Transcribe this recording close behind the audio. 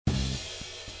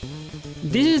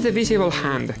This is the Visible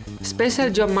Hand, Special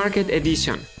Job Market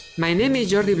Edition. My name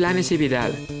is Jordi Blanes y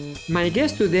Vidal. My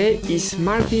guest today is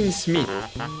Martin Schmitz,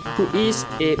 who is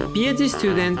a PhD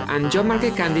student and job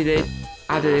market candidate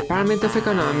at the Department of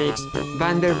Economics,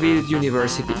 Vanderbilt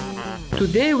University.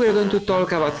 Today we're going to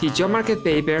talk about his job market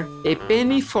paper, A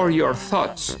Penny for Your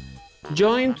Thoughts,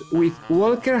 joined with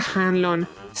Walker Hanlon,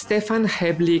 Stefan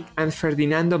Heblich, and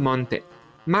Ferdinando Monte.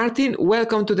 Martin,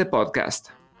 welcome to the podcast.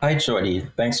 Hi, Jordi.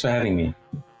 Thanks for having me.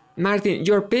 Martin,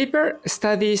 your paper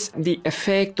studies the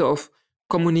effect of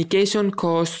communication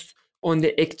costs on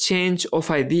the exchange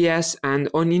of ideas and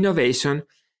on innovation.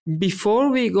 Before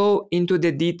we go into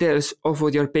the details of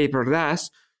what your paper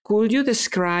does, could you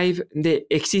describe the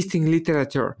existing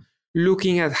literature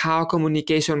looking at how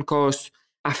communication costs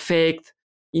affect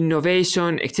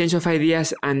innovation, exchange of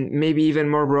ideas, and maybe even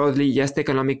more broadly, just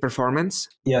economic performance?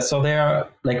 Yeah, so there are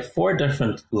like 4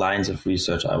 different lines of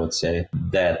research, I would say,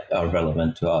 that are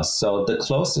relevant to us. So the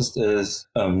closest is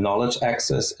knowledge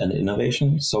access and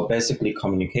innovation. So basically,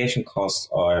 communication costs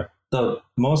are the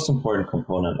most important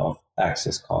component of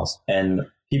access cost. And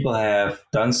people have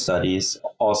done studies,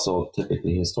 also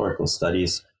typically historical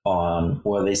studies, on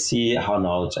where they see how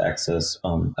knowledge access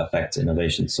affects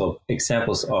innovation. So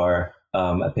examples are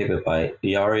a paper by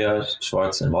Iaria,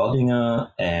 Schwartz, and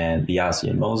Waldinger, and Biasi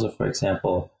and Moser, for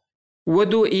example. What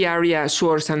do Iaria,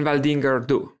 Schwartz, and Waldinger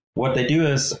do? What they do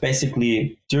is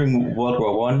basically during World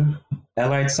War I,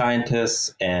 Allied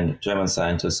scientists and German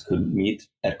scientists could meet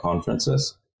at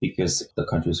conferences because the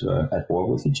countries were at war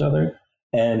with each other.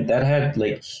 And that had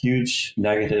like huge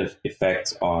negative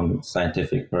effects on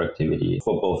scientific productivity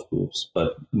for both groups,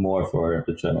 but more for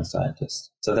the German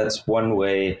scientists. So that's one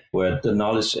way where the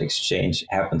knowledge exchange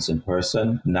happens in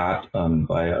person, not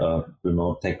by a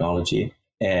remote technology.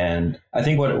 And I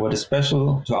think what is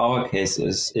special to our case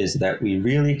is that we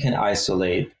really can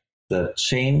isolate the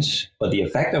change or the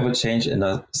effect of a change in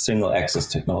a single access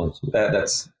technology.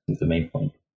 That's the main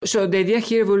point. So the idea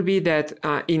here will be that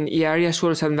in Iaria,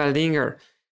 Schwartz, and Waldinger,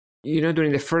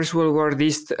 during the First World War,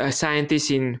 these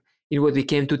scientists in what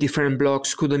became 2 different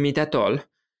blocks couldn't meet at all.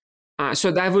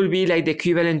 So that will be like the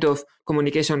equivalent of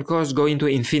communication costs going to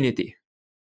infinity,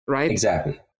 right?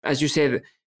 Exactly. As you said,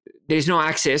 there is no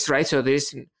access, right? So there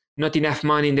is not enough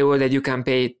money in the world that you can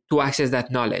pay to access that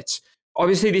knowledge.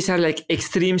 Obviously, these are like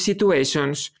extreme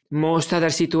situations. Most other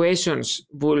situations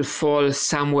will fall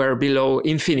somewhere below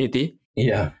infinity.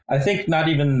 Yeah, I think not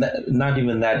even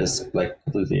that is like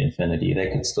completely infinity. They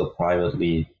could still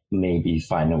privately maybe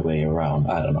find a way around.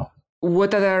 I don't know.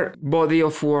 What other body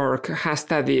of work has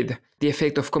studied the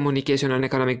effect of communication on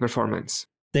economic performance?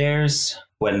 There's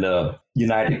when the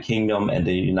United Kingdom and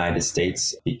the United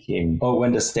States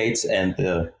when the States and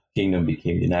the Kingdom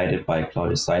became united by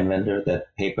Claudius Steinwender,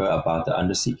 that paper about the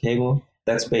undersea cable.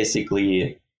 That's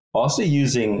basically also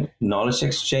using knowledge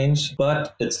exchange,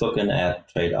 but it's looking at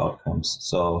trade outcomes.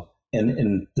 So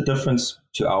in the difference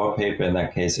to our paper in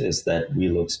that case is that we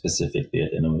look specifically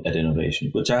at innovation,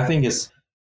 which I think is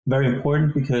very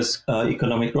important because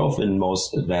economic growth in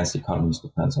most advanced economies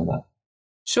depends on that.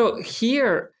 So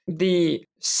here, the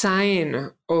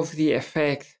sign of the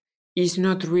effect is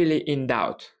not really in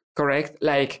doubt, correct?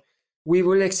 Like we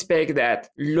will expect that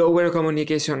lower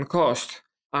communication costs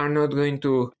are not going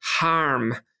to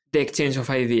harm the exchange of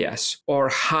ideas or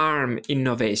harm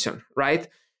innovation, right?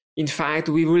 In fact,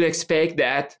 we will expect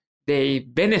that they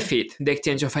benefit the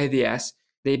exchange of ideas,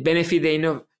 they benefit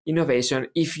the innovation.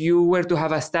 If you were to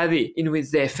have a study in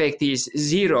which the effect is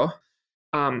 0,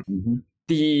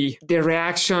 the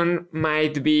reaction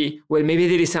might be, well, maybe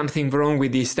there is something wrong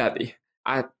with this study.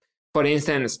 For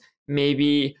instance,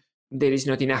 maybe there is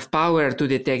not enough power to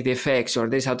detect the effects, or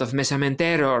there's out of measurement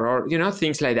error, or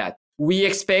things like that. We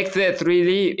expect that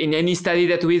really in any study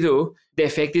that we do, the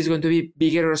effect is going to be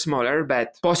bigger or smaller,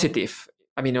 but positive.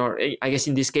 Or I guess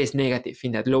in this case, negative,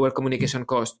 in that lower communication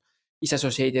cost is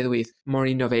associated with more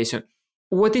innovation.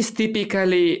 What is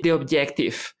typically the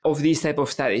objective of these type of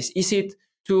studies? Is it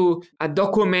to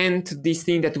document this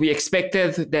thing that we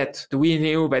expected, that we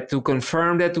knew, but to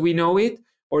confirm that we know it?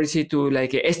 Or is it to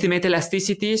estimate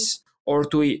elasticities, or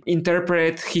to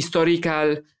interpret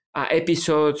historical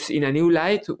episodes in a new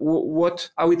light? What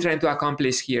are we trying to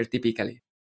accomplish here typically?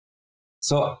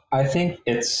 So I think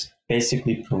it's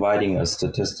basically providing a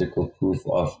statistical proof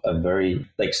of a very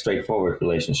straightforward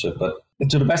relationship. But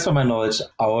to the best of my knowledge,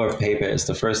 our paper is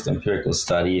the first empirical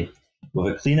study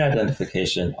with a clean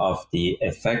identification of the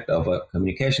effect of a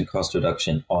communication cost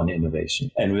reduction on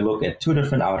innovation. And we look at 2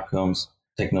 different outcomes: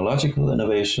 technological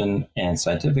innovation and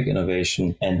scientific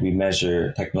innovation, and we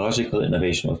measure technological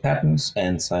innovation with patents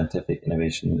and scientific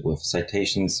innovation with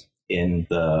citations in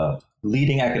the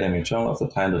leading academic journal of the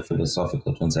time, the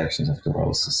Philosophical Transactions of the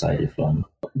Royal Society of London.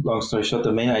 Long story short,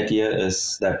 the main idea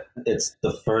is that it's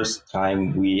the first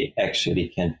time we actually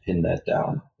can pin that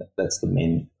down. That's the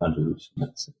main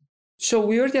contribution. So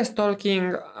we were just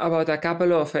talking about a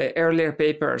couple of earlier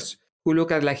papers who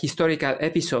look at like historical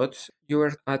episodes. You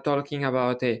were talking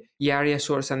about Yaria,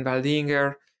 Source, and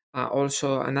Baldinger.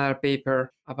 Also another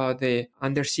paper about the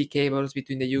undersea cables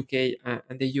between the UK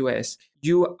and the US.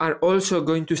 You are also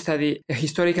going to study a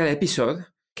historical episode.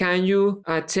 Can you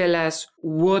tell us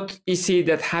what is it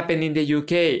that happened in the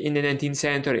UK in the 19th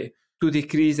century to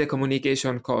decrease the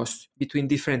communication costs between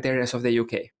different areas of the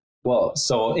UK? Well,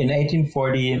 so in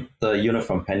 1840, the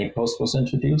uniform penny post was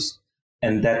introduced,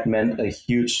 and that meant a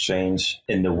huge change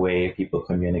in the way people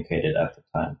communicated at the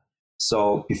time.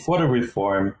 So before the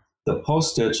reform, the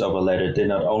postage of a letter did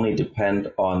not only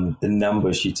depend on the number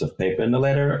of sheets of paper in the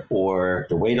letter or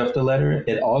the weight of the letter,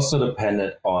 it also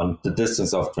depended on the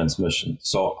distance of transmission,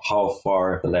 so how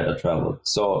far the letter traveled.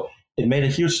 So it made a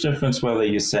huge difference whether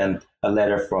you sent a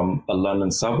letter from a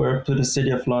London suburb to the city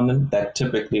of London, that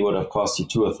typically would have cost you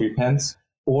 2 or 3 pence,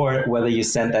 or whether you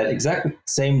sent that exact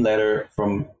same letter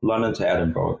from London to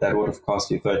Edinburgh, that would have cost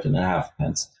you 13.5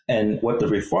 pence. And what the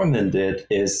reform then did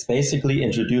is basically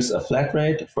introduce a flat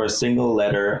rate for a single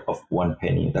letter of 1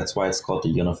 penny. That's why it's called the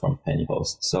uniform penny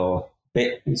post. So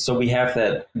we have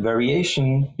that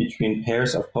variation between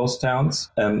pairs of post towns.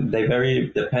 They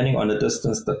vary depending on the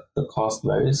distance, the cost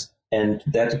varies. And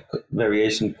that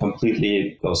variation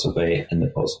completely goes away in the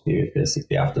post period,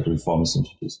 basically, after the reform is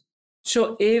introduced.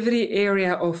 So every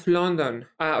area of London,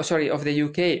 of the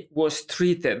UK was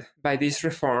treated by this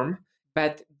reform,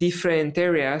 but different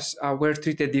areas were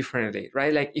treated differently,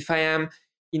 right? Like if I am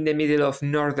in the middle of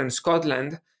northern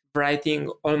Scotland, writing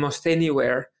almost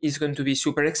anywhere is going to be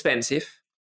super expensive.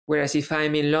 Whereas if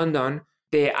I'm in London,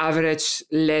 the average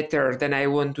letter that I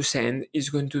want to send is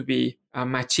going to be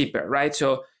much cheaper, right?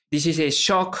 So this is a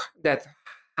shock that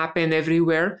happened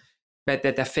everywhere, but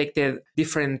that affected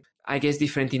different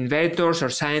inventors or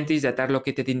scientists that are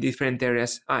located in different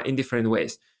areas in different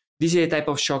ways. This is a type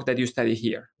of shock that you study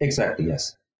here. Exactly,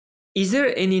 yes. Is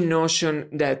there any notion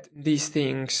that these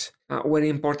things were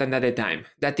important at the time?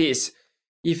 That is,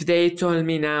 if they told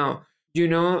me now,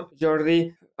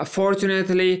 Jordi,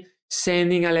 fortunately,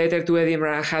 sending a letter to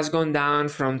Edinburgh has gone down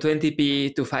from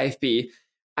 20p to 5p,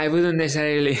 I wouldn't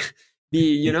necessarily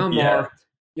be,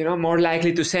 more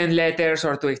likely to send letters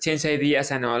or to exchange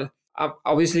ideas and all.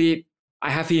 Obviously,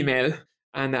 I have email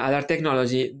and other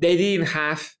technology. They didn't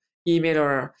have email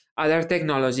or other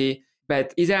technology,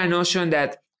 but is there a notion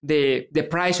that the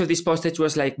price of this postage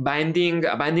was like a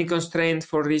binding constraint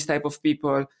for this type of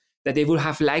people, that they would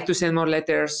have liked to send more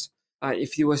letters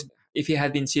if it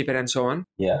had been cheaper and so on?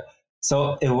 Yeah.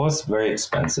 So it was very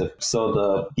expensive.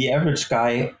 So the average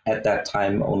guy at that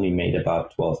time only made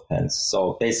about 12 pence.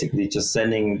 So basically just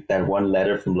sending that one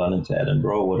letter from London to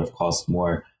Edinburgh would have cost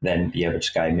more than the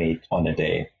average guy made on a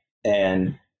day.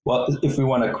 And well, if we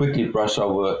want to quickly brush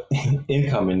over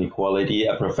income inequality,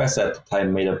 a professor at the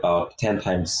time made about 10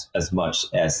 times as much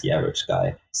as the average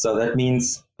guy. So that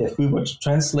means if we would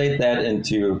translate that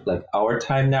into like our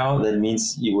time now, that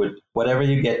means whatever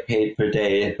you get paid per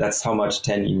day, that's how much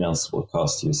 10 emails will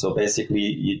cost you. So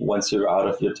basically, once you're out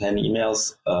of your 10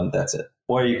 emails, that's it.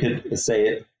 Or you could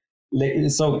say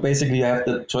it. So basically, you have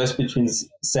the choice between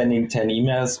sending 10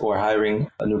 emails or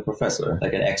hiring a new professor,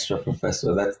 like an extra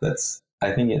professor.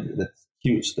 I think that's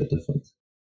huge, the difference.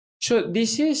 So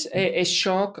this is a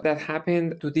shock that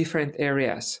happened to different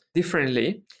areas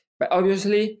differently, but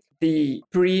obviously the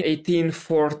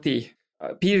pre-1840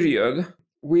 period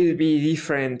will be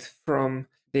different from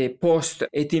the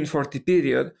post-1840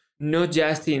 period, not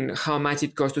just in how much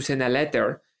it costs to send a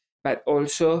letter, but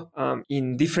also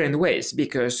in different ways,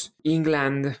 because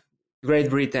England, Great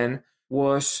Britain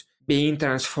was being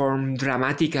transformed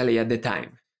dramatically at the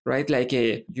time. Right, like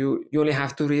you only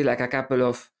have to read like a couple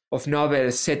of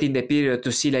novels set in the period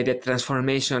to see like the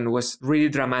transformation was really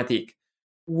dramatic.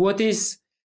 What is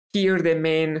here the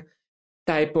main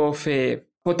type of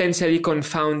potentially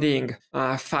confounding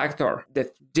factor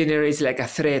that generates like a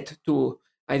threat to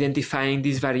identifying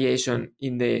this variation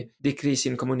in the decrease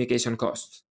in communication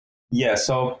costs? Yeah,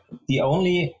 so the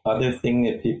only other thing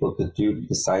that people could do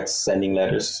besides sending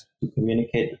letters to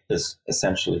communicate is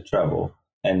essentially travel.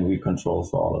 And we control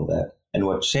for all of that. And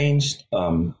what changed,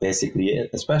 basically,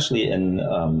 especially in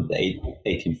the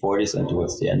 1840s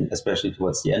and especially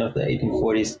towards the end of the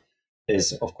 1840s,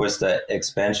 is, of course, the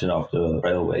expansion of the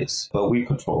railways, but we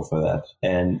control for that.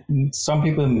 And some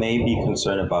people may be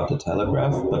concerned about the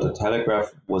telegraph, but the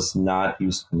telegraph was not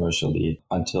used commercially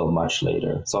until much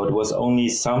later. So it was only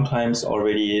sometimes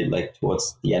already like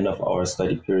towards the end of our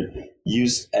study period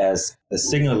used as a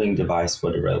signaling device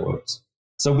for the railroads.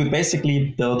 So we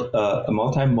basically built a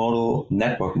multimodal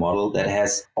network model that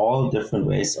has all different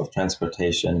ways of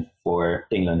transportation for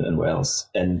England and Wales.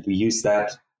 And we use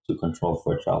that to control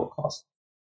for travel costs.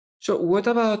 So what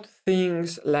about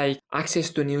things like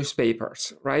access to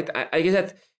newspapers, right? I guess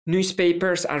that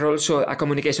newspapers are also a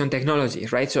communication technology,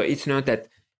 right? So it's not that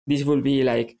this will be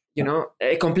like,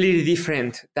 a completely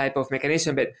different type of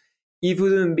mechanism, but it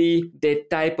wouldn't be the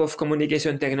type of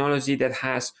communication technology that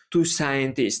has two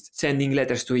scientists sending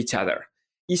letters to each other.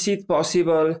 Is it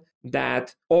possible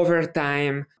that over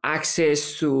time,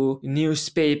 access to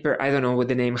newspaper, I don't know what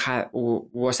the name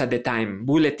was at the time,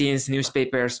 bulletins,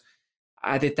 newspapers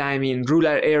at the time in rural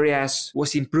areas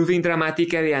was improving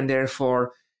dramatically, and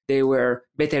therefore they were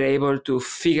better able to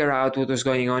figure out what was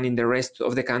going on in the rest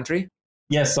of the country?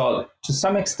 Yes, so to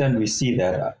some extent we see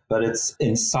that, but it's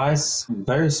in size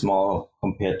very small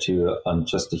compared to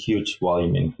just a huge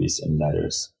volume increase in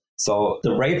letters. So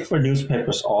the rate for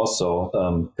newspapers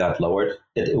also got lowered.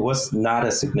 It was not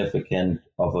as significant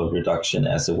of a reduction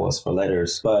as it was for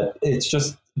letters, but it's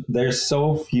just there's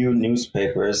so few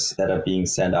newspapers that are being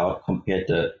sent out compared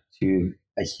to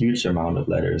a huge amount of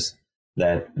letters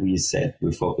that we said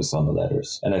we focus on the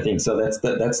letters. And I think so that's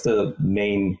the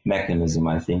main mechanism,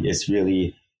 I think, is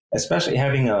really, especially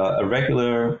having a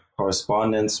regular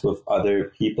correspondence with other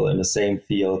people in the same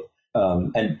field.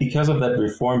 And because of that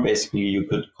reform, basically you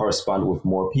could correspond with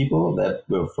more people that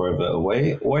were further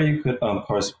away, or you could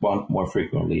correspond more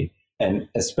frequently. And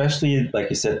especially, like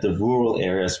you said, the rural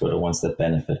areas were the ones that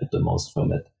benefited the most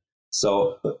from it.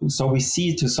 So we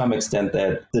see to some extent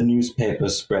that the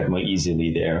newspapers spread more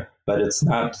easily there, but it's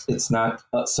not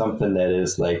something that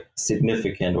is like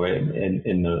significant or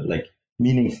in like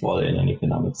meaningful in an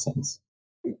economic sense.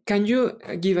 Can you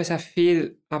give us a feel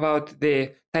about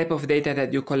the type of data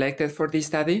that you collected for this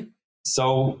study?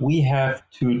 So we have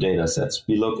two data sets.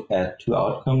 We look at two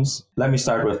outcomes. Let me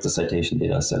start with the citation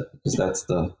data set because that's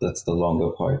the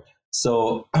longer part.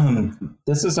 So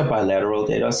this is a bilateral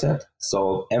data set.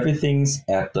 So everything's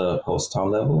at the post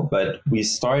town level, but we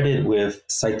started with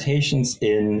citations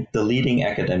in the leading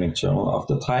academic journal of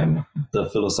the time, the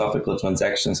Philosophical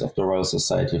Transactions of the Royal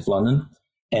Society of London.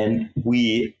 And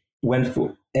we went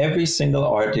through every single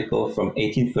article from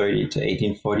 1830 to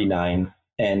 1849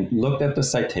 and looked at the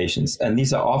citations. And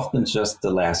these are often just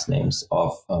the last names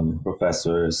of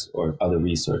professors or other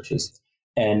researchers.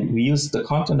 And we use the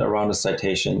content around the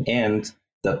citation and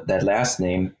that last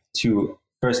name to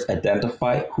first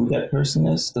identify who that person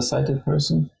is, the cited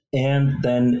person, and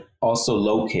then also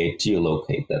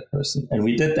geolocate that person. And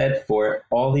we did that for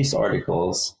all these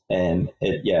articles. And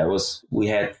we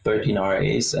had 13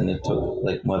 RAs and it took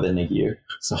like more than a year.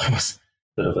 So it was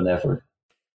a bit of an effort.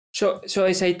 So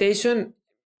a citation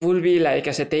will be like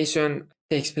a citation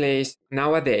takes place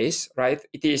nowadays, right?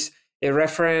 It is a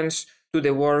reference to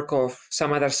the work of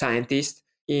some other scientist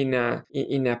in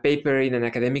a paper in an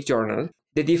academic journal.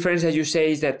 The difference, as you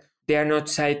say, is that they are not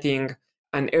citing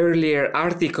an earlier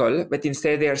article, but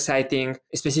instead they are citing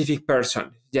a specific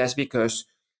person, just because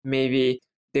maybe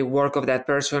the work of that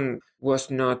person was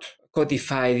not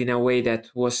codified in a way that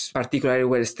was particularly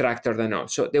well structured and all.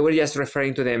 So they were just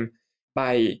referring to them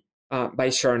by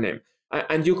surname.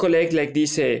 And you collect like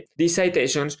these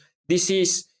citations. This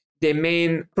is the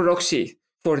main proxy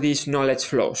for these knowledge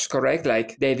flows, correct?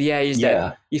 Like the idea is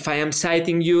that if I am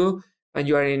citing you and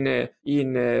you are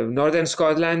in northern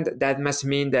Scotland, that must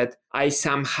mean that I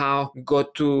somehow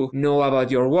got to know about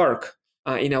your work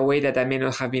in a way that I may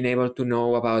not have been able to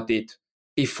know about it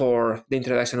before the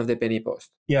introduction of the penny post.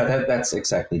 Yeah, that's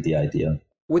exactly the idea.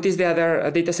 What is the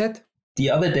other data set? The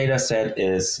other data set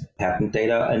is patent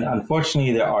data. And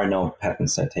unfortunately, there are no patent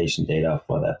citation data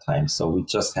for that time. So we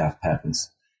just have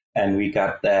patents. And we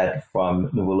got that from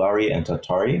Nuvolari and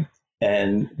Tattari.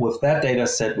 And with that data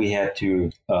set, we had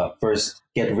to first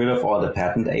get rid of all the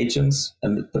patent agents.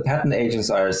 And the patent agents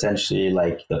are essentially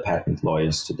like the patent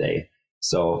lawyers today.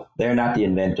 So they're not the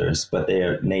inventors, but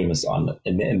their name is on it.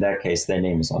 In that case, their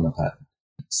name is on the patent.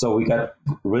 So we got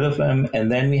rid of them, and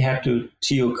then we had to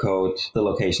geocode the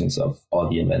locations of all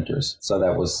the inventors. So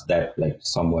that was that like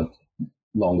somewhat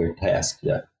longer task.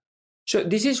 Yeah. So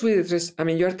this is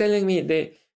you're telling me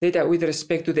the data with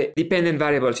respect to the dependent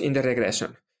variables in the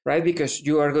regression, right? Because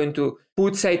you are going to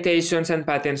put citations and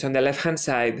patents on the left-hand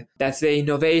side. That's the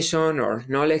innovation or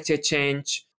knowledge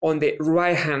exchange. On the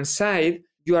right-hand side,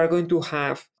 you are going to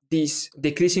have this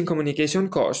decreasing communication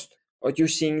cost, or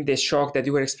using the shock that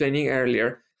you were explaining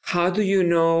earlier. How do you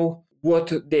know what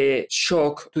the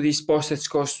shock to this postage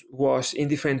cost was in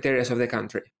different areas of the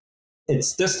country?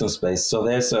 It's distance based. So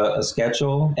there's a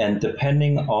schedule, and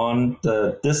depending on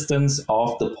the distance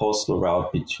of the postal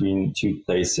route between two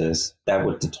places, that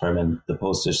would determine the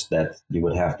postage that you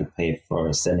would have to pay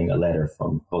for sending a letter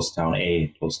from post town A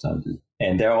to post town B.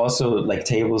 And there are also like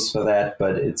tables for that,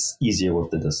 but it's easier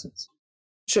with the distance.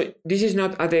 So this is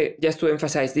not just to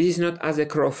emphasize, this is not as the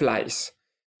crow flies.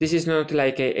 This is not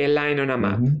like a line on a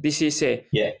map. Mm-hmm. This is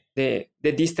the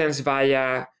distance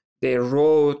via the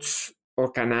roads or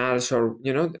canals, or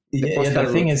the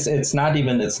thing is, it's not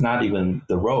even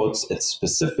the roads, it's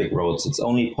specific roads. It's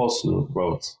only postal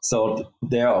roads. So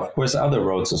there are of course other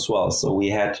roads as well. So we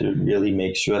had to really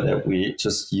make sure that we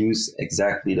just use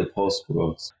exactly the postal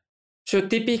roads. So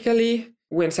typically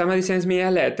when somebody sends me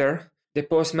a letter, the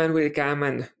postman will come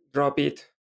and drop it,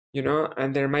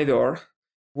 under my door.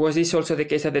 Was this also the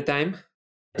case at the time?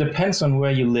 Depends on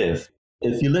where you live.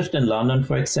 If you lived in London,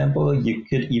 for example, you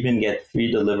could even get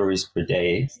 3 deliveries per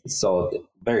day. So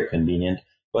very convenient.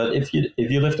 But if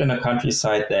you lived in a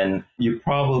countryside, then you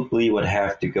probably would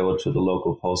have to go to the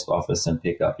local post office and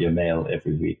pick up your mail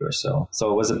every week or so.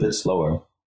 So it was a bit slower.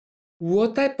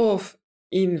 What type of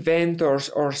inventors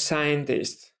or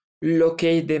scientists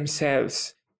locate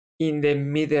themselves in the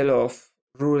middle of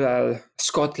rural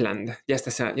Scotland, just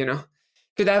as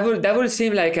because that would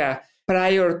seem like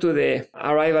prior to the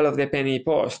arrival of the penny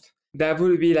post, that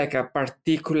would be like a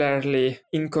particularly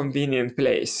inconvenient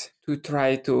place to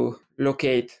try to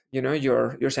locate,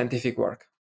 your scientific work.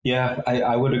 Yeah,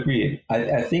 I would agree.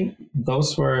 I think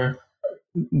those were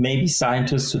maybe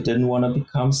scientists who didn't want to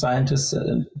become scientists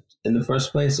in the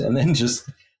first place, and then just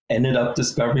ended up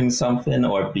discovering something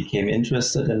or became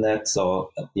interested in that.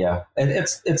 So yeah,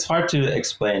 it's hard to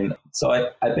explain. So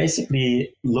I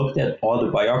basically looked at all the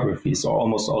biographies, or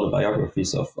almost all the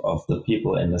biographies of the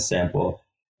people in the sample.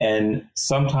 And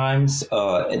sometimes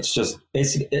it's just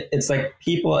it's like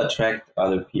people attract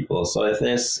other people. So if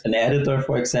there's an editor,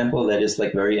 for example, that is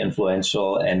like very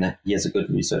influential and he has a good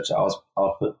research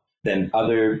output, then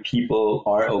other people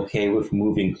are okay with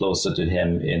moving closer to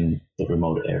him in the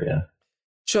remote area.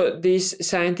 So these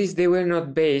scientists, they were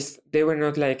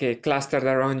not like clustered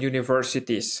around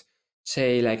universities,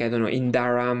 say like, I don't know, in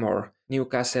Durham or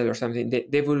Newcastle or something.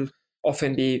 They will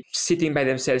often be sitting by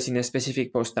themselves in a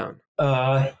specific post town.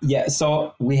 Yeah,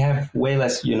 so we have way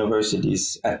less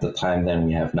universities at the time than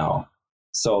we have now.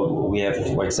 So we have,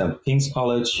 for example, King's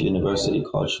College, University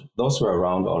College. Those were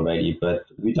around already, but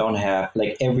we don't have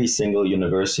like every single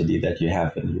university that you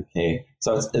have in the UK.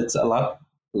 So it's a lot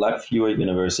fewer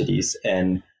universities,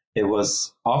 and it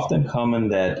was often common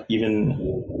that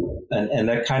and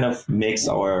that kind of makes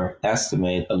our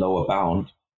estimate a lower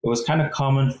bound. It was kind of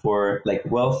common for like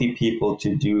wealthy people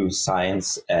to do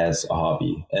science as a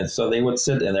hobby, and so they would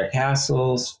sit in their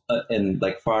castles and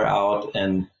like far out,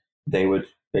 and they would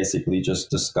basically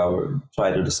just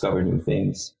try to discover new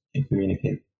things and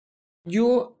communicate.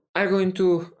 You are going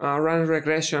to run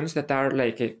regressions that are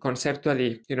like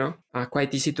conceptually,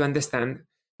 quite easy to understand.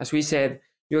 As we said,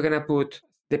 you're going to put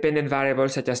dependent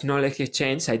variables such as knowledge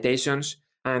exchange, citations,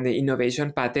 and the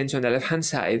innovation patents on the left-hand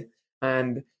side,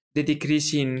 and the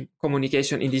decrease in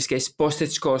communication, in this case,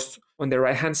 postage costs on the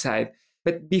right-hand side.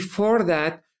 But before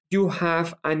that, you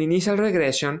have an initial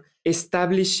regression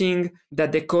establishing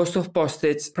that the cost of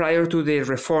postage prior to the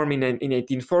reform in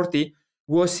 1840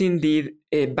 was indeed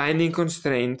a binding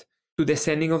constraint to the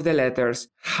sending of the letters.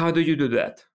 How do you do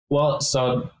that? Well,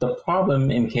 so the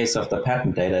problem in case of the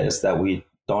patent data is that we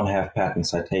don't have patent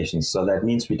citations. So that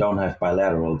means we don't have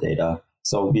bilateral data.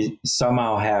 So we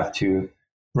somehow have to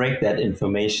break that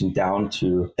information down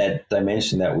to that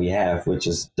dimension that we have, which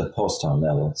is the post town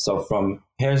level. So from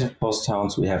pairs of post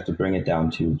towns, we have to bring it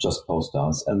down to just post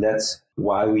towns. And that's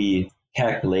why we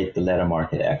calculate the letter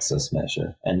market access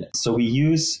measure. And so we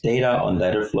use data on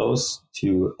letter flows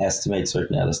to estimate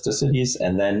certain elasticities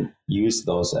and then use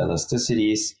those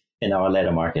elasticities in our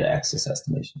letter market access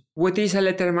estimation. What is a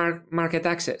letter market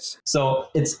access? So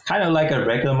it's kind of like a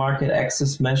regular market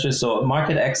access measure. So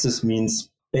market access means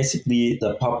basically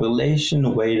the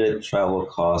population weighted travel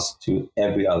cost to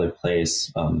every other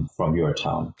place from your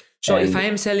town. So if I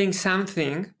am selling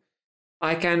something,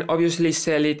 I can obviously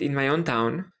sell it in my own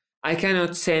town. I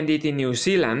cannot send it in New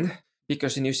Zealand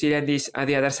because New Zealand is at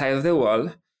the other side of the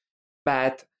world.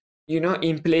 But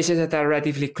in places that are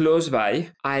relatively close by,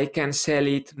 I can sell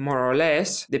it more or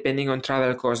less, depending on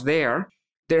travel costs there.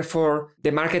 Therefore,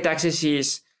 the market access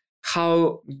is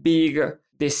how big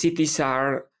the cities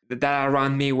are that are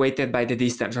around me weighted by the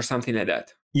distance or something like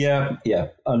that. Yeah.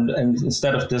 And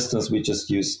instead of distance, we just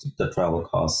used the travel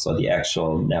costs, so the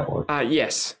actual network.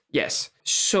 Yes.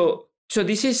 So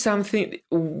this is something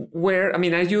where,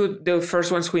 are you the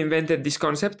first ones who invented this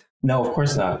concept? No, of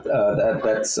course not.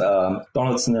 That's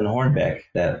Donaldson and Hornbeck,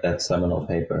 that seminal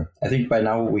paper. I think by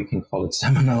now we can call it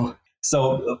seminal.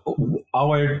 So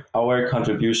our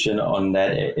contribution in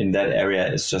that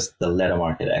area is just the ladder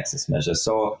market access measure.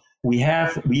 So we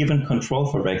even control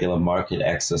for regular market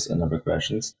access in the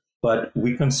regressions, but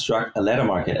we construct a ladder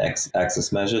market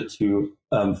access measure to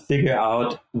figure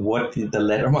out what the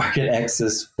ladder market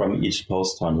access from each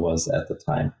post-ton was at the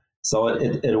time. So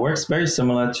it works very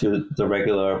similar to the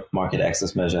regular market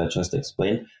access measure I just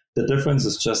explained. The difference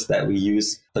is just that we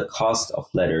use the cost of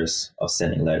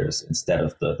sending letters, instead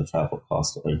of the travel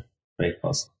cost or freight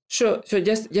cost. So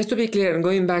just to be clear, and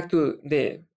going back to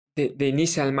the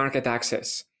initial market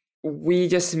access, we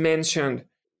just mentioned,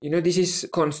 this is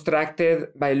constructed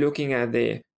by looking at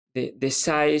the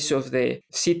size of the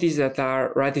cities that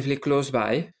are relatively close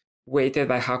by, weighted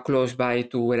by how close by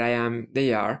to where I am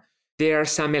they are. There are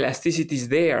some elasticities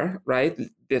there, right?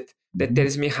 That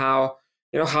tells me how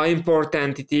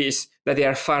important it is that they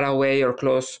are far away or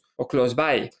close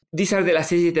by. These are the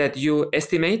elasticity that you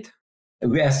estimate?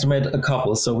 We estimate a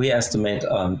couple. So we estimate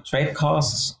trade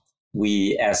costs.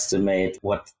 We estimate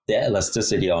what the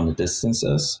elasticity on the distance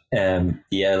is, and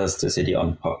the elasticity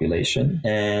on population.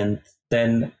 And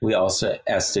then we also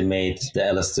estimate the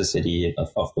elasticity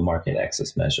of the market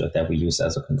access measure that we use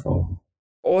as a control.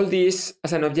 All this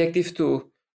as an objective to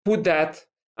put that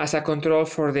as a control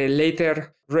for the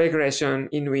later regression,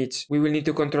 in which we will need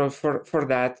to control for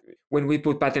that when we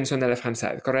put patterns on the left-hand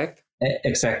side, correct?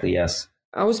 Exactly, yes.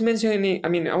 I was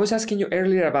asking you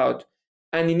earlier about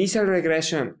an initial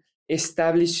regression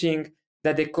establishing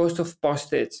that the cost of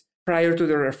postage prior to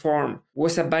the reform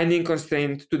was a binding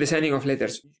constraint to the sending of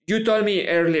letters. You told me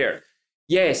earlier,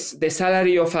 yes, the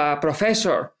salary of a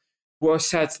professor was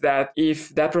such that if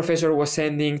that professor was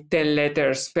sending 10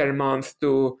 letters per month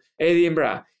to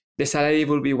Edinburgh, the salary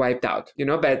will be wiped out,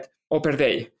 or per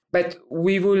day. But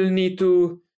we will need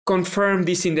to confirm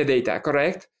this in the data,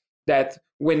 correct? That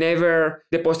whenever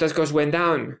the postage cost went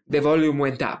down, the volume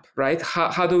went up, right?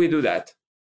 How do we do that?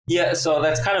 Yeah, so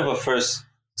that's kind of a first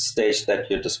stage that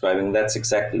you're describing. That's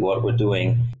exactly what we're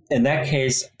doing. In that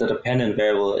case, the dependent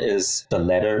variable is the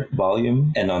letter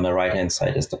volume, and on the right-hand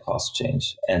side is the cost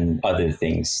change and other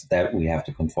things that we have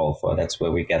to control for. That's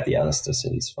where we get the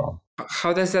elasticities from.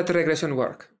 How does that regression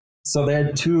work? So there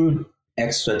are two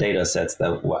extra data sets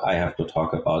that I have to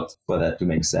talk about for that to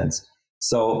make sense.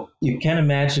 So you can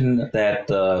imagine that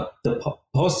the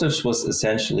postage was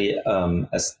essentially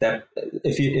a step.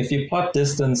 If you plot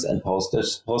distance and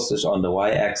postage on the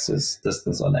y-axis,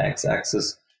 distance on the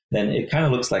x-axis, then it kind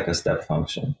of looks like a step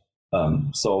function.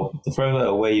 So the further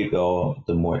away you go,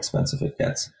 the more expensive it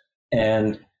gets.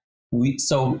 And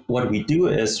so what we do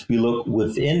is we look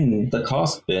within the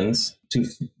cost bins to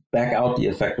back out the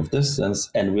effect of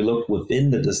distance, and we look within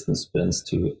the distance bins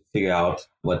to figure out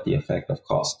what the effect of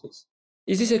cost is.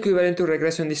 Is this equivalent to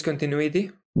regression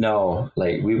discontinuity? No,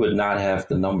 we would not have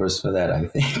the numbers for that, I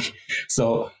think.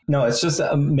 So no, it's just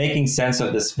making sense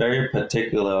of this very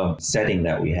particular setting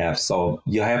that we have. So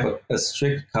you have a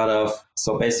strict cutoff.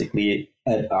 So basically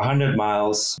at 100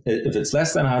 miles, if it's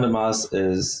less than 100 miles,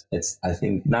 it's I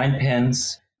think 9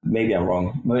 pence. Maybe I'm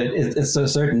wrong, but it's a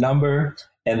certain number.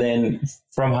 And then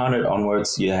from 100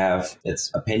 onwards,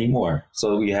 it's a penny more.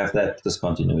 So you have that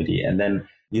discontinuity. And then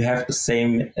you have the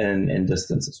same in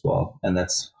distance as well. And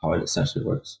that's how it essentially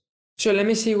works. So let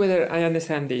me see whether I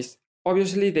understand this.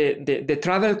 Obviously, the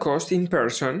travel cost in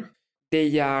person,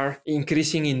 they are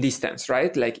increasing in distance,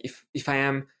 right? Like if I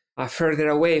am further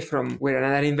away from where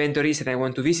another inventor is and I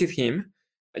want to visit him,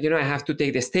 I have to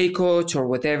take the stay coach or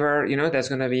whatever, that's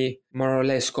going to be more or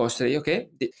less costly, okay?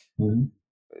 Mm-hmm.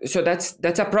 So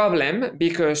that's a problem,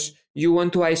 because you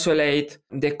want to isolate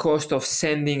the cost of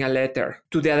sending a letter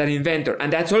to the other inventor.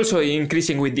 And that's also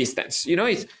increasing with distance.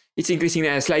 It's increasing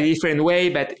in a slightly different way,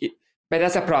 but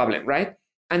that's a problem, right?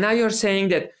 And now you're saying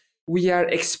that we are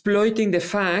exploiting the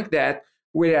fact that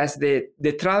whereas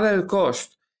the travel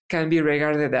cost can be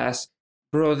regarded as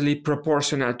broadly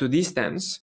proportional to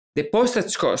distance, the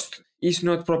postage cost is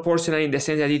not proportional in the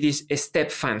sense that it is a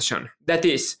step function. That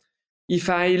is, if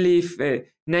I live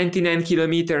 99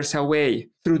 kilometers away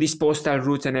through these postal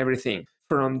routes and everything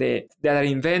from the other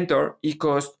inventor, it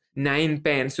costs 9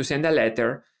 pence to send a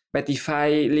letter. But if I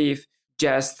live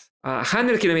just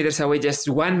 100 kilometers away, just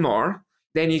one more,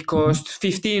 then it costs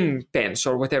 15 pence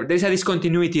or whatever. There's a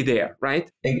discontinuity there,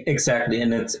 right? Exactly.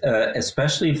 And it's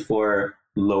especially for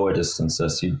lower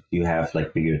distances, you have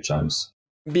like bigger jumps.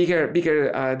 Bigger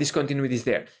discontinuities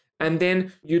there. And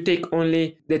then you take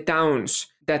only the towns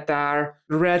that are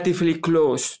relatively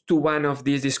close to one of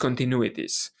these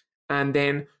discontinuities. And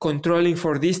then controlling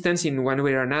for distance in one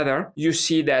way or another, you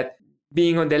see that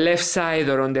being on the left side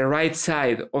or on the right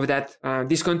side of that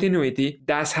discontinuity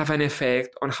does have an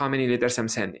effect on how many letters I'm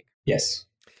sending. Yes.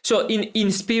 So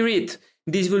in spirit,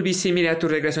 this will be similar to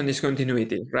regression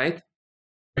discontinuity, right?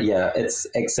 Yeah, it's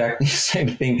exactly the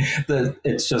same thing.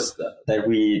 It's just that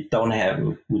we don't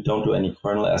do any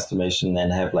kernel estimation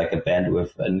and have like a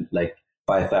bandwidth and like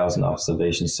 5,000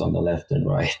 observations on the left and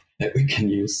right that we can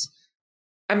use.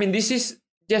 I mean, this is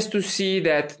just to see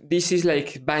that this is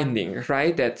like binding,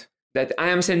 right? That I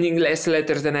am sending less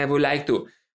letters than I would like to,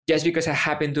 just because I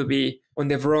happen to be on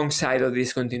the wrong side of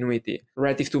this continuity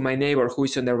relative to my neighbor who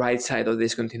is on the right side of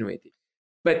this continuity.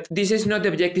 But this is not the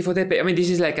objective of the paper. I mean, this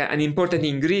is like an important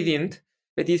ingredient,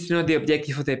 but it's not the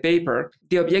objective of the paper.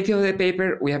 The objective of the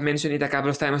paper, we have mentioned it a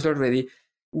couple of times already,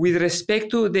 with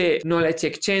respect to the knowledge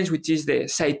exchange, which is the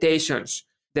citations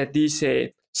that these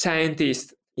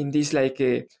scientists in these like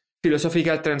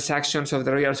philosophical transactions of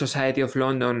the Royal Society of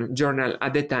London journal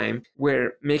at the time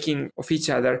were making of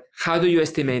each other. How do you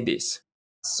estimate this?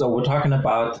 So we're talking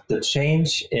about the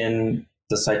change in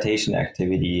the citation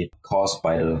activity caused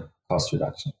by the cost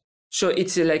reduction. So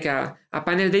it's like a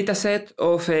panel data set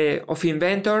of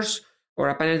inventors or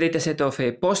a panel data set of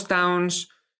post towns.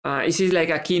 Is it like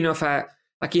akin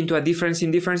to a difference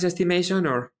in difference estimation,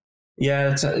 or?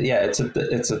 Yeah, it's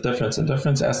a difference in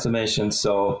difference estimation.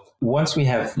 So once we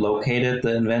have located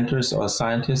the inventors or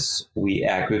scientists, we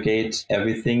aggregate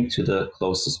everything to the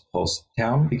closest post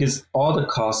town, because all the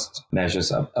cost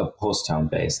measures are post town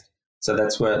based. So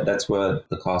that's where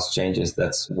the cost changes.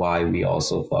 That's why we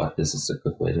also thought this is a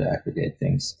good way to aggregate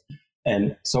things.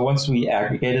 And so once we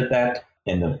aggregated that,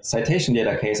 in the citation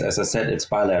data case, as I said, it's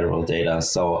bilateral data.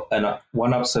 So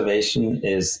one observation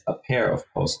is a pair of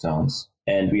post towns,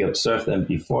 and we observe them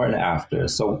before and after.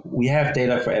 So we have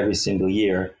data for every single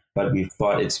year, but we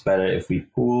thought it's better if we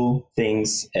pool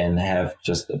things and have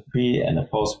just a pre and a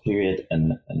post period.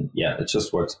 And yeah, it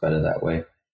just works better that way.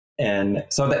 And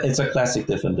so it's a classic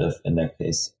diff and diff in that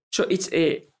case. So it's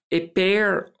a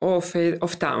pair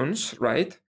of towns,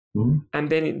 right? Mm-hmm. And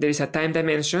then there is a time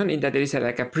dimension in that there is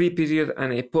like a pre-period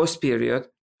and a post-period.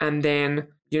 And then,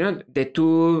 the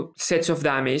two sets of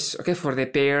dummies, okay, for the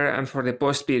pair and for the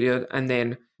post-period, and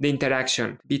then the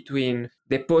interaction between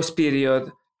the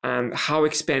post-period and how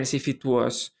expensive it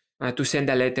was to send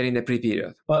a letter in the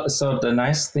pre-period. Well, so the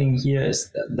nice thing here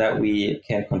is that we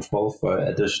can control for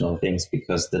additional things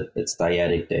because it's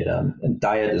dyadic data, and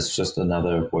dyad is just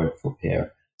another word for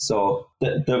pair. So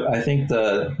I think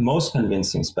the most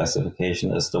convincing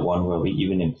specification is the one where we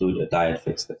even include a dyad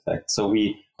fixed effect. So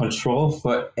we control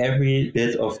for every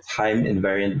bit of time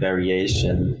invariant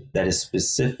variation that is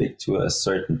specific to a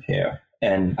certain pair.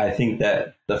 And I think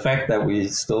that the fact that we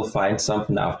still find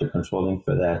something after controlling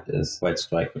for that is quite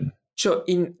striking. So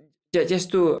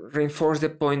just to reinforce the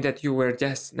point that you were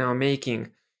just now making,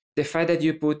 the fact that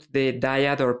you put the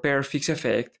dyad or pair fixed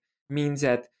effect means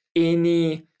that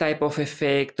any type of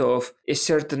effect of a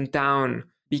certain town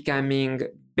becoming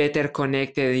better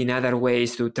connected in other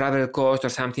ways to travel cost or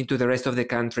something to the rest of the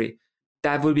country,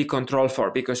 that will be controlled for,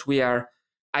 because we are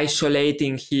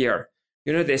isolating here,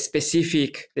 the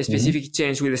specific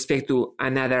change with respect to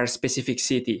another specific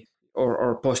city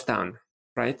or post town,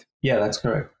 right? Yeah, that's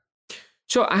correct.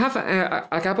 So I have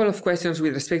a couple of questions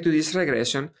with respect to this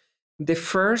regression. The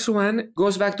first one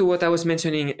goes back to what I was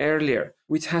mentioning earlier,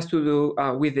 which has to do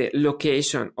with the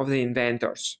location of the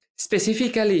inventors.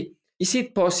 Specifically, is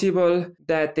it possible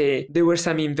that there were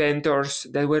some inventors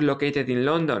that were located in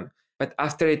London, but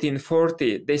after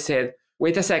 1840, they said,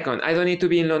 wait a second, I don't need to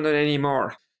be in London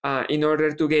anymore. In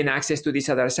order to gain access to these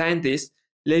other scientists,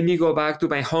 let me go back to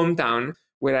my hometown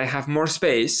where I have more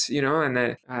space, and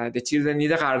the children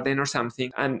need a garden or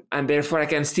something, and therefore I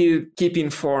can still keep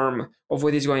informed of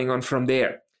what is going on from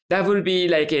there. That would be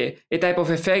like a type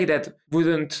of effect that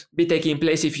wouldn't be taking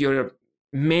place if your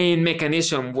main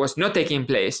mechanism was not taking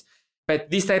place.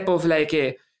 But this type of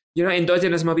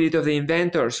endogenous mobility of the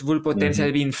inventors will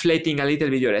potentially be inflating a little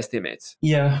bit your estimates.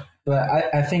 Yeah, but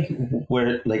I think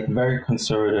we're very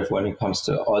conservative when it comes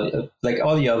to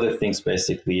all the other things.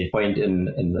 Basically, point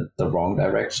in the wrong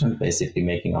direction, basically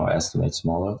making our estimates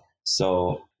smaller.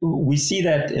 So we see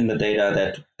that in the data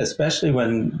that especially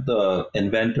when the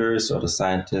inventors or the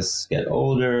scientists get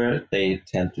older, they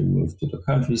tend to move to the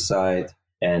countryside,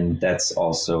 and that's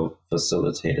also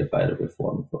facilitated by the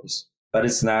reform force. but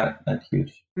it's not that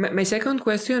huge. My second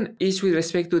question is with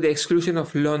respect to the exclusion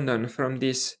of London from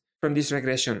this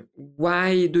regression.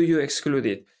 Why do you exclude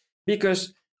it?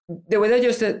 Because the way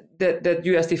that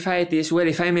you justify it is, well,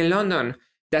 if I'm in London,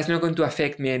 that's not going to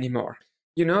affect me anymore.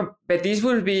 But this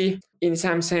will be in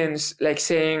some sense like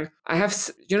saying I have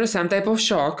some type of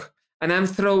shock and I'm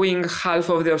throwing half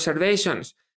of the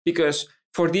observations because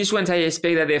for these ones I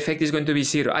expect that the effect is going to be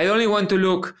zero. I only want to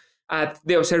look at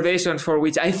the observations for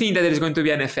which I think that there is going to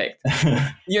be an effect.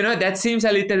 That seems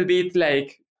a little bit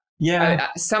like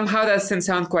somehow that doesn't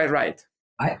sound quite right.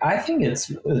 I think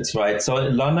it's right. So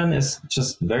London is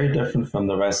just very different from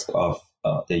the rest of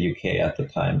the UK at the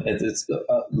time. It's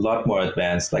a lot more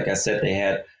advanced. Like I said, they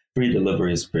had 3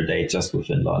 deliveries per day just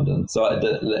within London.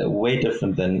 So way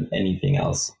different than anything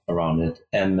else around it.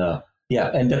 And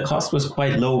and the cost was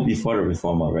quite low before the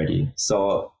reform already.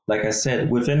 So like I said,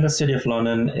 within the city of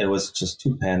London, it was just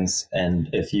 2 pence. And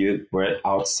if you were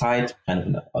outside,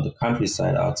 kind of on the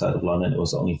countryside outside of London, it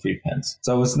was only 3 pence.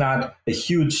 So it was not a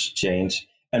huge change.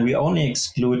 And we only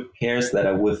exclude pairs that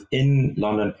are within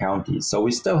London counties. So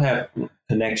we still have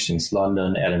connections,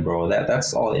 London, Edinburgh,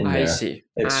 that's all in there. I see.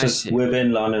 It's just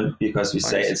within London because we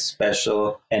say it's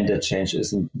special and the change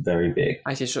isn't very big.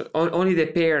 I see. So only the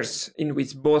pairs in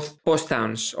which both post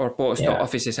towns or post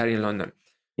offices are in London.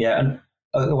 Yeah,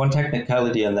 and one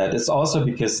technicality on that is also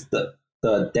because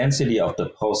the density of the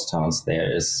post towns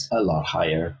there is a lot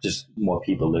higher, just more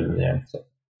people living there.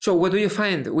 So what do you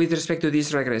find with respect to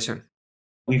this regression?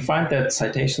 We find that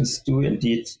citations do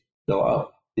indeed go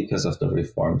up because of the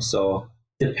reform. So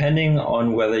depending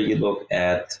on whether you look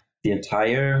at the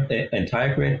entire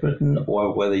Great Britain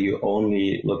or whether you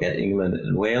only look at England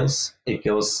and Wales, it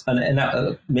goes. And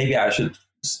maybe I should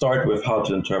start with how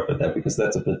to interpret that because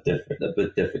that's a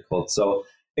bit difficult. So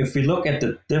if we look at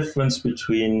the difference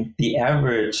between the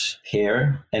average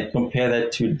pair and compare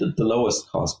that to the lowest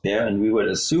cost pair, and we would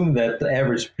assume that the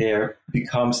average pair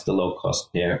becomes the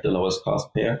lowest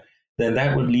cost pair, then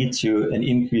that would lead to an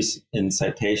increase in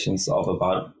citations of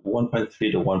about 1.3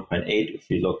 to 1.8 if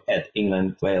we look at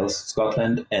England, Wales,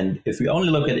 Scotland. And if we only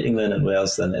look at England and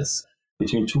Wales, then it's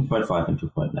between 2.5 and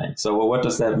 2.9. So what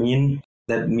does that mean?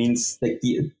 That means like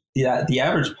the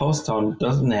average post town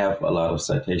doesn't have a lot of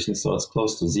citations, so it's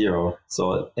close to zero.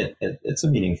 So it's a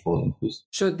meaningful increase.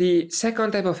 So the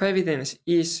second type of evidence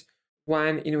is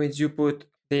one in which you put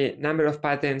the number of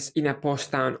patents in a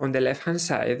post town on the left-hand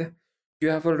side. You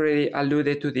have already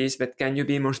alluded to this, but can you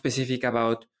be more specific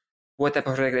about what type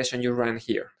of regression you run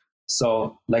here?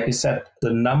 So, like you said,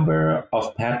 the number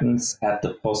of patents at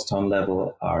the post town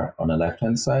level are on the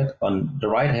left-hand side. On the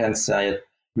right-hand side,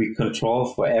 we control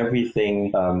for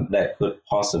everything that could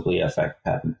possibly affect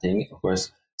patenting, of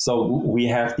course. So we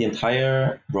have the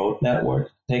entire road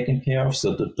network taken care of.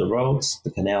 So the roads,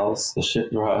 the canals, the ship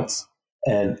routes,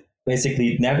 and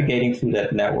basically navigating through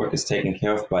that network is taken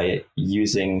care of by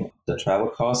using the travel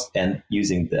cost and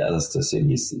using the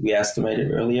elasticities we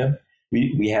estimated earlier.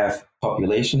 We have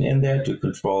population in there to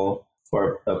control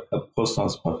for a post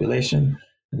town's population.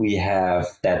 We have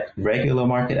that regular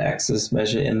market access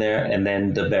measure in there. And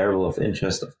then the variable of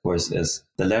interest, of course, is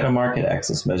the letter market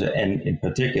access measure, and in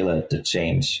particular, the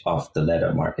change of the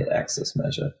letter market access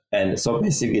measure. And so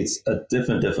basically, it's a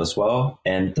different diff as well.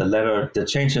 And the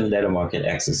change in letter market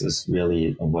access is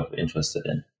really what we're interested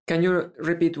in. Can you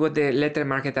repeat what the letter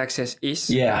market access is?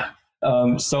 Yeah.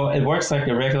 So it works like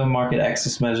a regular market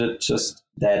access measure, just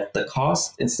that the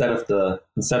cost instead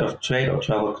of trade or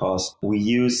travel cost, we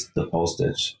use the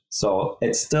postage. So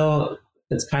it's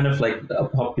kind of like a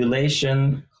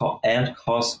population and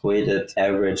cost weighted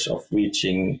average of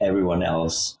reaching everyone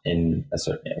else in a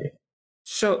certain area.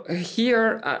 So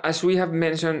here, as we have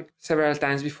mentioned several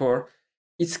times before,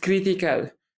 it's critical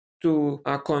to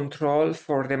control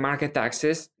for the market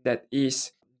access that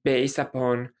is based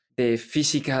upon the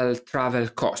physical travel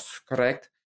costs, correct?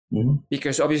 Mm-hmm.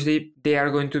 Because obviously they are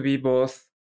going to be both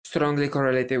strongly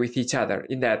correlated with each other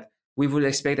in that we will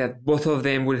expect that both of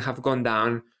them will have gone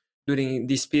down during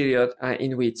this period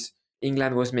in which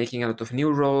England was making a lot of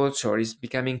new roads or is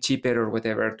becoming cheaper or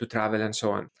whatever to travel and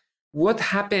so on. What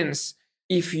happens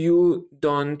if you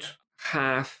don't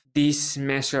have this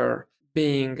measure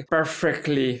being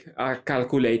perfectly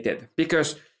calculated?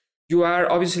 Because you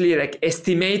are obviously like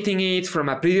estimating it from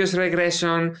a previous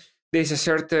regression. There's a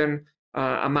certain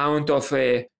amount of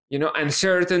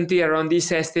uncertainty around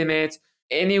these estimates.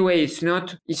 Anyway, it's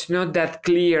not that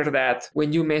clear that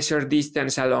when you measure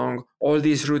distance along all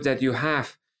these routes that you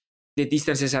have, the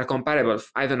distances are comparable.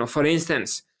 I don't know. For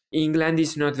instance, England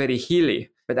is not very hilly,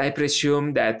 but I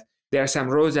presume that there are some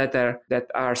roads that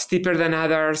are steeper than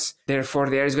others, therefore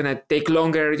there is going to take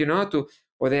longer,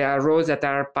 or there are roads that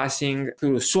are passing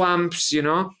through swamps,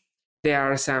 there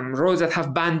are some roads that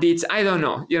have bandits, I don't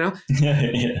know,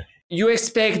 Yeah. You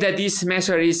expect that this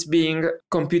measure is being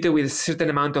computed with a certain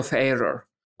amount of error.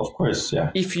 Of course,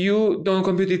 yeah. If you don't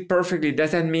compute it perfectly,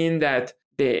 does that mean that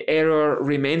the error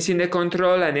remains in the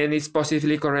control and then it's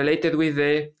positively correlated with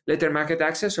the later market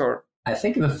access, or? I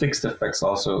think the fixed effects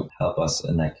also help us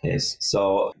in that case.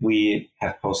 So we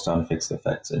have post-on fixed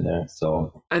effects in there.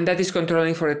 And that is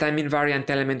controlling for the time invariant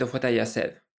element of what I just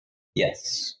said.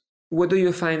 Yes. What do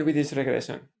you find with this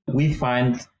regression? We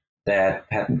find that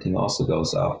patenting also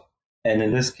goes up. And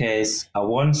in this case, a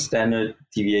 1 standard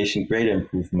deviation grade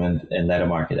improvement in latter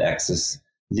market access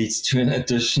leads to an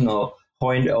additional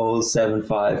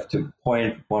 0.075 to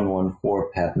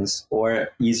 0.114 patents, or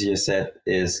easier said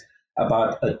is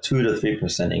about a 2 to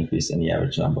 3% increase in the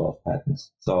average number of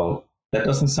patents. So that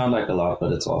doesn't sound like a lot,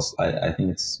 but it's also, I think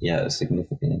it's, a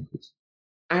significant increase.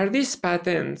 Are these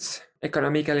patents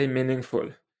economically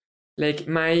meaningful? Like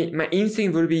my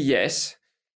instinct would be yes,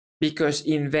 because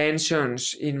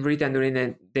inventions in Britain during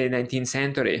the 19th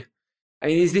century, I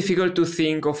mean, it's difficult to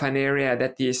think of an area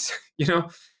that is,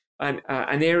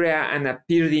 an area and a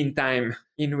period in time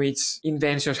in which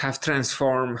inventions have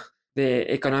transformed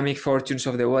the economic fortunes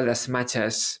of the world as much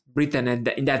as Britain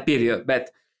in that period.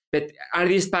 But are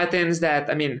these patents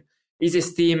that, I mean, is the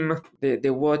steam,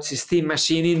 the watch steam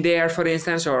machine in there, for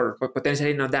instance, or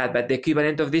potentially not that, but the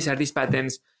equivalent of this, are these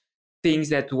patents things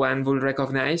that one will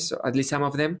recognize, or at least some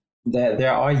of them?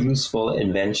 There are useful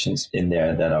inventions in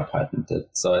there that are patented.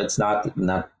 So it's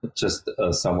not just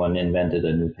someone invented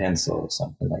a new pencil or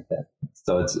something like that.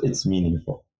 So it's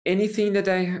meaningful. Anything that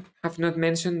I have not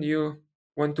mentioned you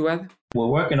want to add? We're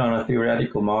working on a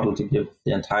theoretical model to give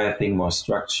the entire thing more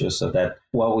structure so that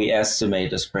what we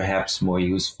estimate is perhaps more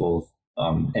useful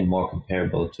and more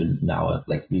comparable to now,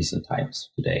 like recent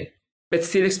times today. But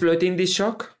still exploiting this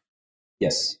shock?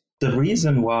 Yes. The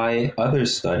reason why other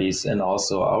studies and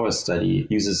also our study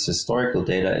uses historical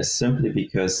data is simply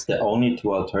because the only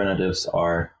two alternatives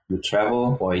are you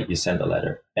travel or you send a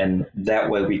letter. And that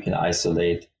way we can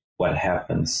isolate what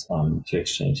happens to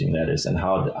exchanging letters and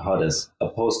how does a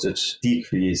postage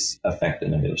decrease affect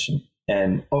innovation.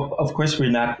 And of course,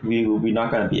 we're not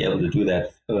going to be able to do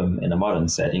that in a modern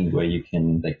setting where you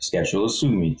can schedule a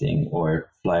Zoom meeting or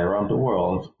fly around the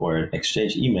world or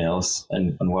exchange emails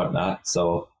and whatnot.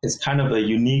 So it's kind of a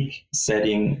unique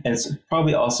setting, and it's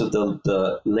probably also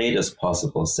the latest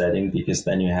possible setting because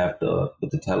then you have the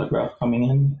telegraph coming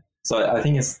in. So I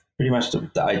think it's pretty much the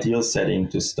ideal setting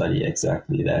to study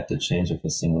exactly that, the change of a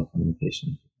single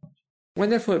communication.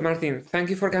 Wonderful, Martin. Thank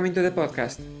you for coming to the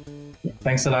podcast.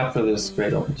 Thanks a lot for this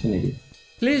great opportunity.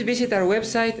 Please visit our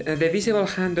website,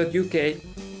 thevisibleHand.uk,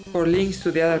 for links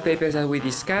to the other papers that we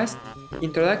discussed,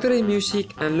 introductory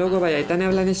music and logo by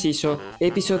Aitana Blanesiso,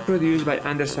 episode produced by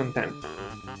Anderson Tan.